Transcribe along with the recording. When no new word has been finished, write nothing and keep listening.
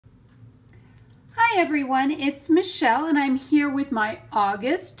Hi everyone, it's Michelle and I'm here with my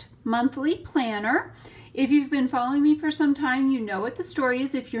August monthly planner. If you've been following me for some time, you know what the story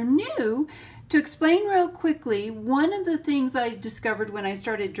is. If you're new, to explain real quickly, one of the things I discovered when I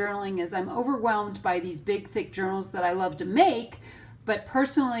started journaling is I'm overwhelmed by these big thick journals that I love to make, but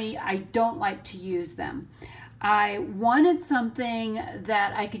personally I don't like to use them. I wanted something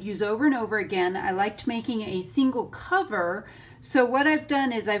that I could use over and over again. I liked making a single cover. So what I've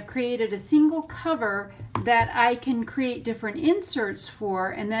done is I've created a single cover that I can create different inserts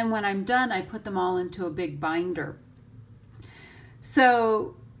for, and then when I'm done I put them all into a big binder.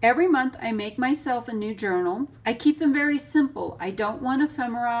 So every month I make myself a new journal. I keep them very simple. I don't want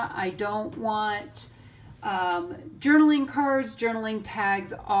ephemera, I don't want journaling cards, journaling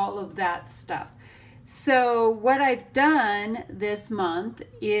tags, all of that stuff. So what I've done this month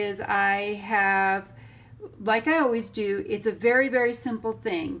is I have, like I always do, it's a very, very simple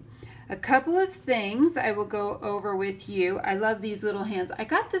thing. A couple of things I will go over with you. I love these little hands. I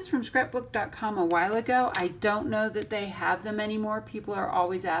got this from scrapbook.com a while ago. I don't know that they have them anymore. People are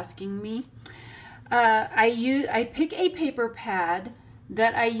always asking me. I pick a paper pad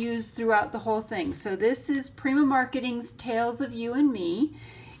that I use throughout the whole thing. So this is Prima Marketing's Tales of You and Me.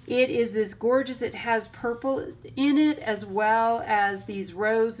 It is this gorgeous, it has purple in it as well as these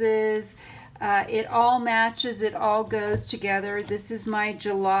roses. It all matches, it all goes together. This is my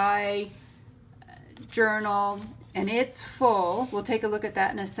July journal and it's full. We'll take a look at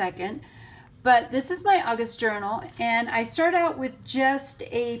that in a second. But this is my August journal and I start out with just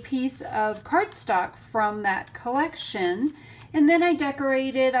a piece of cardstock from that collection and then I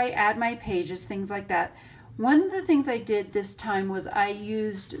decorate it, I add my pages, things like that. One of the things I did this time was I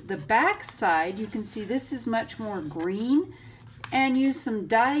used the back side. You can see this is much more green, and use some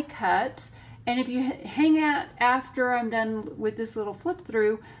die cuts. And if you hang out after I'm done with this little flip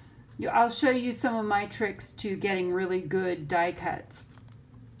through, I'll show you some of my tricks to getting really good die cuts.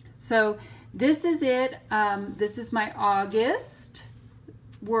 So this is it. This is my August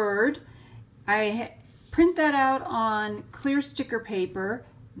word. I print that out on clear sticker paper,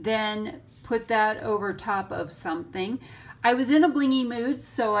 then put that over top of something. I was in a blingy mood,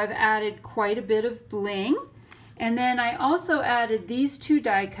 so I've added quite a bit of bling. And then I also added these two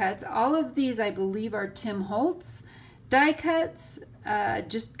die cuts. All of these I believe are Tim Holtz die cuts.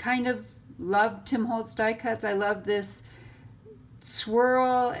 Just kind of love Tim Holtz die cuts. I love this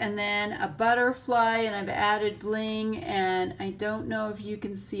swirl and then a butterfly, and I've added bling, and I don't know if you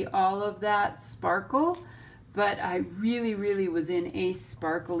can see all of that sparkle, but I really, really was in a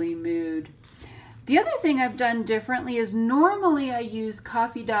sparkly mood. The other thing I've done differently is normally I use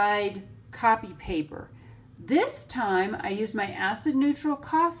coffee dyed copy paper. This time I use my acid neutral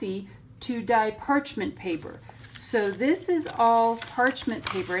coffee to dye parchment paper. So this is all parchment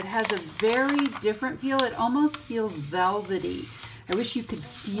paper. It has a very different feel. It almost feels velvety. I wish you could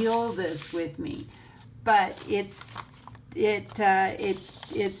feel this with me, but it's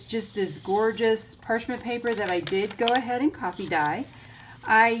just this gorgeous parchment paper that I did go ahead and copy dye.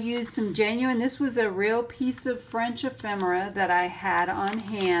 I used some genuine, this was a real piece of French ephemera that I had on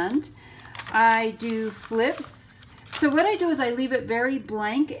hand. I do flips. So what I do is I leave it very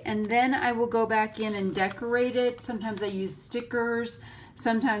blank and then I will go back in and decorate it. Sometimes I use stickers,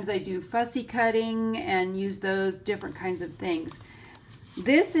 sometimes I do fussy cutting and use those different kinds of things.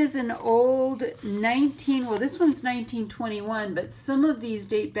 This is an old this one's 1921, but some of these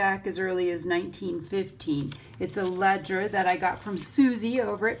date back as early as 1915. It's a ledger that I got from Susie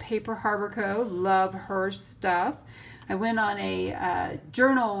over at Paper Harbor Co. Love her stuff. I went on a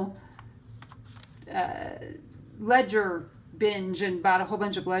journal ledger binge and bought a whole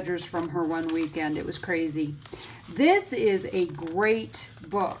bunch of ledgers from her one weekend. It was crazy. This is a great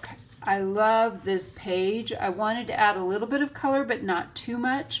book. I love this page. I wanted to add a little bit of color, but not too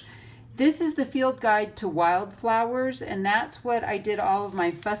much. This is the Field Guide to Wildflowers, and that's what I did all of my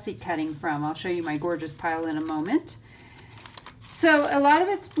fussy cutting from. I'll show you my gorgeous pile in a moment. So a lot of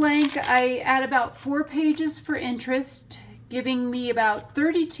it's blank. I add about 4 pages for interest, giving me about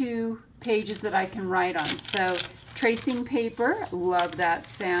 32 pages that I can write on. So tracing paper, love that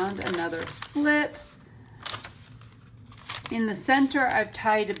sound. Another flip. In the center, I've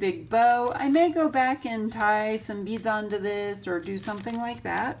tied a big bow. I may go back and tie some beads onto this or do something like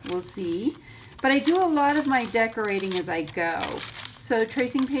that. We'll see. But I do a lot of my decorating as I go. So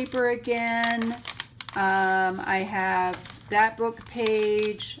tracing paper again. I have that book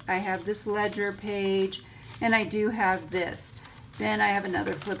page. I have this ledger page. And I do have this. Then I have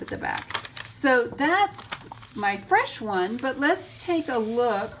another flip at the back. So that's my fresh one, but let's take a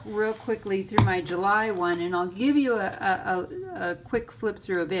look real quickly through my July one and I'll give you a quick flip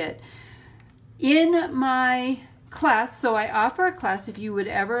through of it. In my class, so I offer a class if you would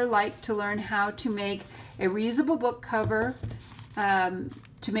ever like to learn how to make a reusable book cover,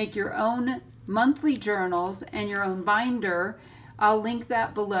 to make your own monthly journals and your own binder. I'll link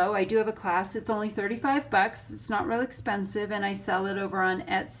that below. I do have a class. It's only 35 bucks. It's not real expensive, and I sell it over on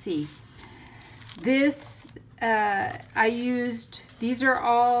Etsy. This, these are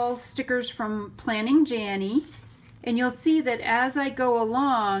all stickers from Planning Janny, and you'll see that as I go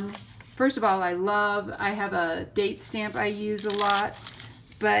along, first of all, I have a date stamp I use a lot,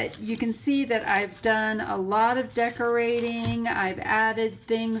 but you can see that I've done a lot of decorating. I've added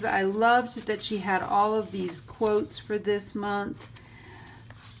things. I loved that she had all of these quotes for this month.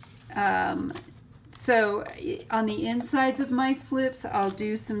 So on the insides of my flips, I'll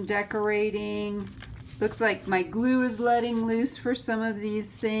do some decorating. Looks like my glue is letting loose for some of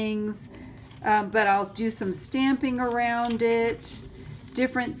these things, but I'll do some stamping around it,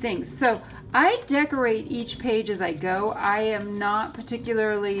 different things. So I decorate each page as I go. I am not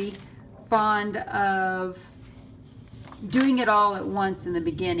particularly fond of doing it all at once in the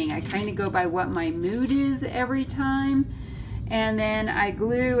beginning. I kind of go by what my mood is every time. And then I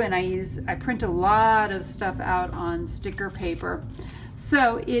glue, and I print a lot of stuff out on sticker paper.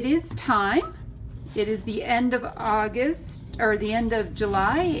 So it is time. It is the end of August, or the end of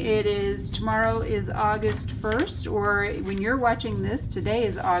July. Tomorrow is August 1st, or when you're watching this, today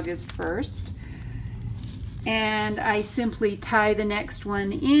is August 1st. And I simply tie the next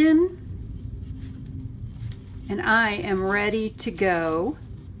one in, and I am ready to go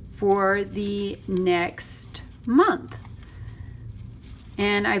for the next month.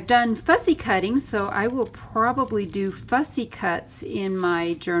 And I've done fussy cutting, so I will probably do fussy cuts in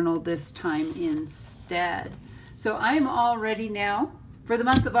my journal this time instead. So I'm all ready now for the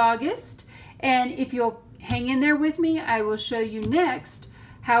month of August. And if you'll hang in there with me, I will show you next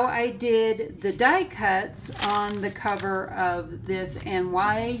how I did the die cuts on the cover of this and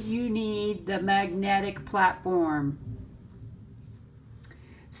why you need the magnetic platform.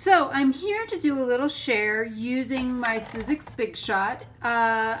 So I'm here to do a little share using my Sizzix Big Shot.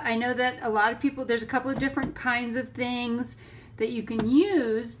 I know that a lot of people, there's a couple of different kinds of things that you can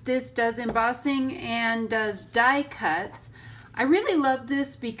use. This does embossing and does die cuts. I really love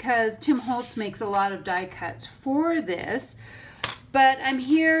this because Tim Holtz makes a lot of die cuts for this. But I'm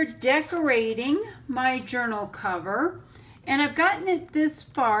here decorating my journal cover, and I've gotten it this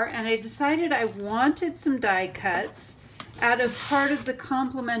far, and I decided I wanted some die cuts out of part of the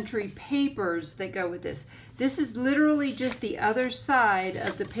complementary papers that go with this. This is literally just the other side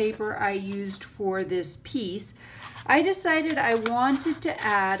of the paper I used for this piece. I decided I wanted to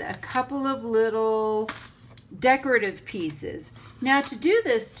add a couple of little decorative pieces. Now to do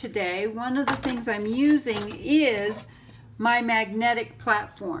this today, one of the things I'm using is my magnetic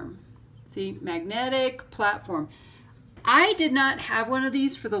platform. See, magnetic platform. I did not have one of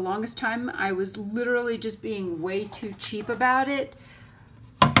these for the longest time. I was literally just being way too cheap about it.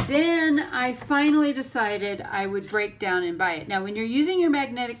 Then I finally decided I would break down and buy it. Now when you're using your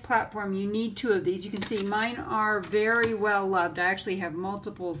magnetic platform, you need two of these. You can see mine are very well loved. I actually have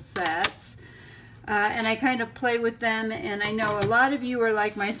multiple sets. And I kind of play with them, and I know a lot of you are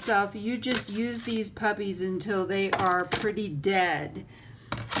like myself. You just use these puppies until they are pretty dead.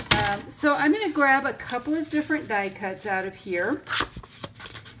 So I'm going to grab a couple of different die cuts out of here,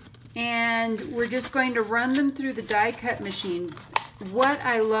 and we're just going to run them through the die cut machine. What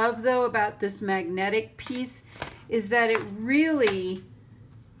I love though about this magnetic piece is that it really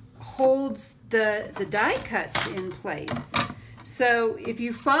holds the die cuts in place. So if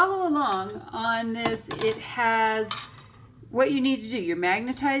you follow along on this, it has what you need to do: your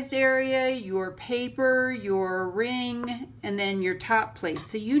magnetized area, your paper, your ring, and then your top plate.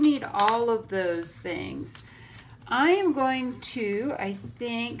 So you need all of those things. I am going to, I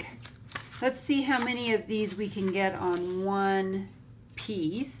think, let's see how many of these we can get on one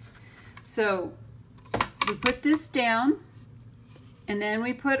piece. So we put this down, and then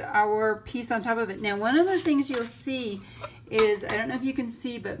we put our piece on top of it. Now one of the things you'll see is, I don't know if you can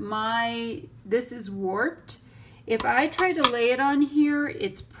see, but this is warped. If I try to lay it on here,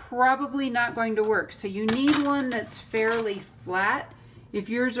 it's probably not going to work. So you need one that's fairly flat. If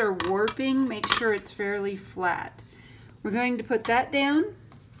yours are warping, make sure it's fairly flat. We're going to put that down.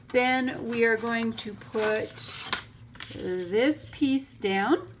 Then we are going to put this piece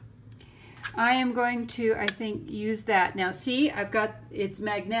down. I am going to, I think, use that. Now see, it's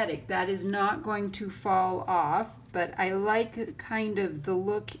magnetic. That is not going to fall off, but I like kind of the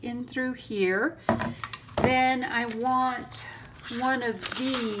look in through here. Then I want one of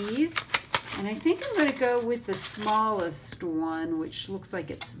these And I think I'm going to go with the smallest one, which looks like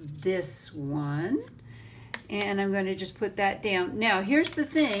it's this one. And I'm going to just put that down. Now, here's the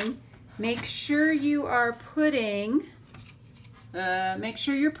thing. Make sure you are putting,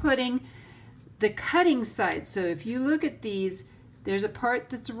 the cutting side. So if you look at these, there's a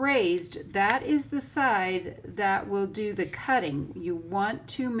part that's raised. That is the side that will do the cutting. You want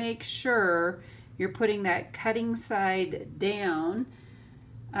to make sure you're putting that cutting side down.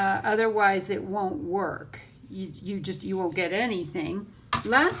 Otherwise it won't work. You won't get anything.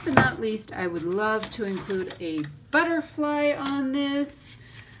 Last but not least, I would love to include a butterfly on this.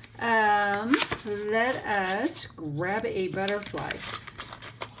 Let us grab a butterfly.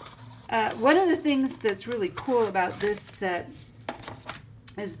 One of the things that's really cool about this set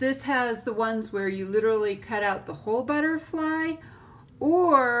is this has the ones where you literally cut out the whole butterfly,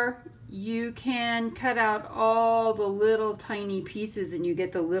 or you can cut out all the little tiny pieces and you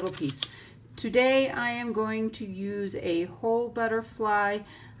get the little piece. Today I am going to use a whole butterfly.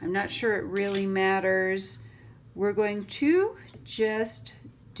 I'm not sure it really matters. We're going to just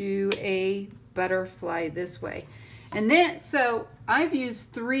do a butterfly this way. And then, so I've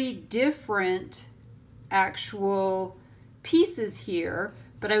used 3 different actual pieces here,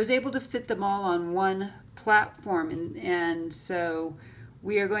 but I was able to fit them all on one platform. And so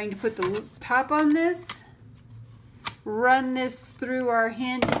we are going to put the top on this, run this through our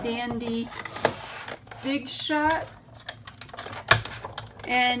handy dandy Big Shot.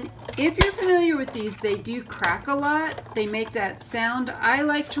 And if you're familiar with these, they do crack a lot. They make that sound. I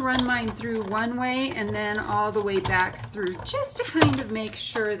like to run mine through one way and then all the way back through, just to kind of make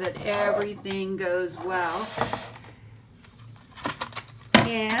sure that everything goes well.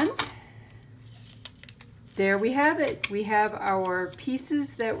 And there we have it. We have our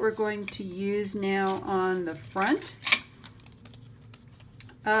pieces that we're going to use now on the front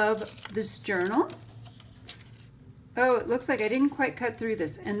of this journal. Oh, it looks like I didn't quite cut through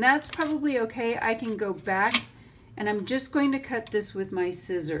this, and that's probably okay. I can go back, and I'm just going to cut this with my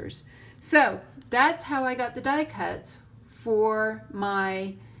scissors. So that's how I got the die cuts for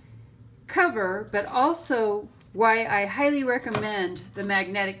my cover, but also why I highly recommend the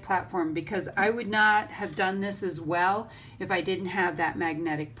magnetic platform, because I would not have done this as well if I didn't have that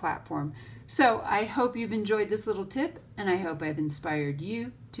magnetic platform. So I hope you've enjoyed this little tip, and I hope I've inspired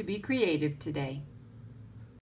you to be creative today.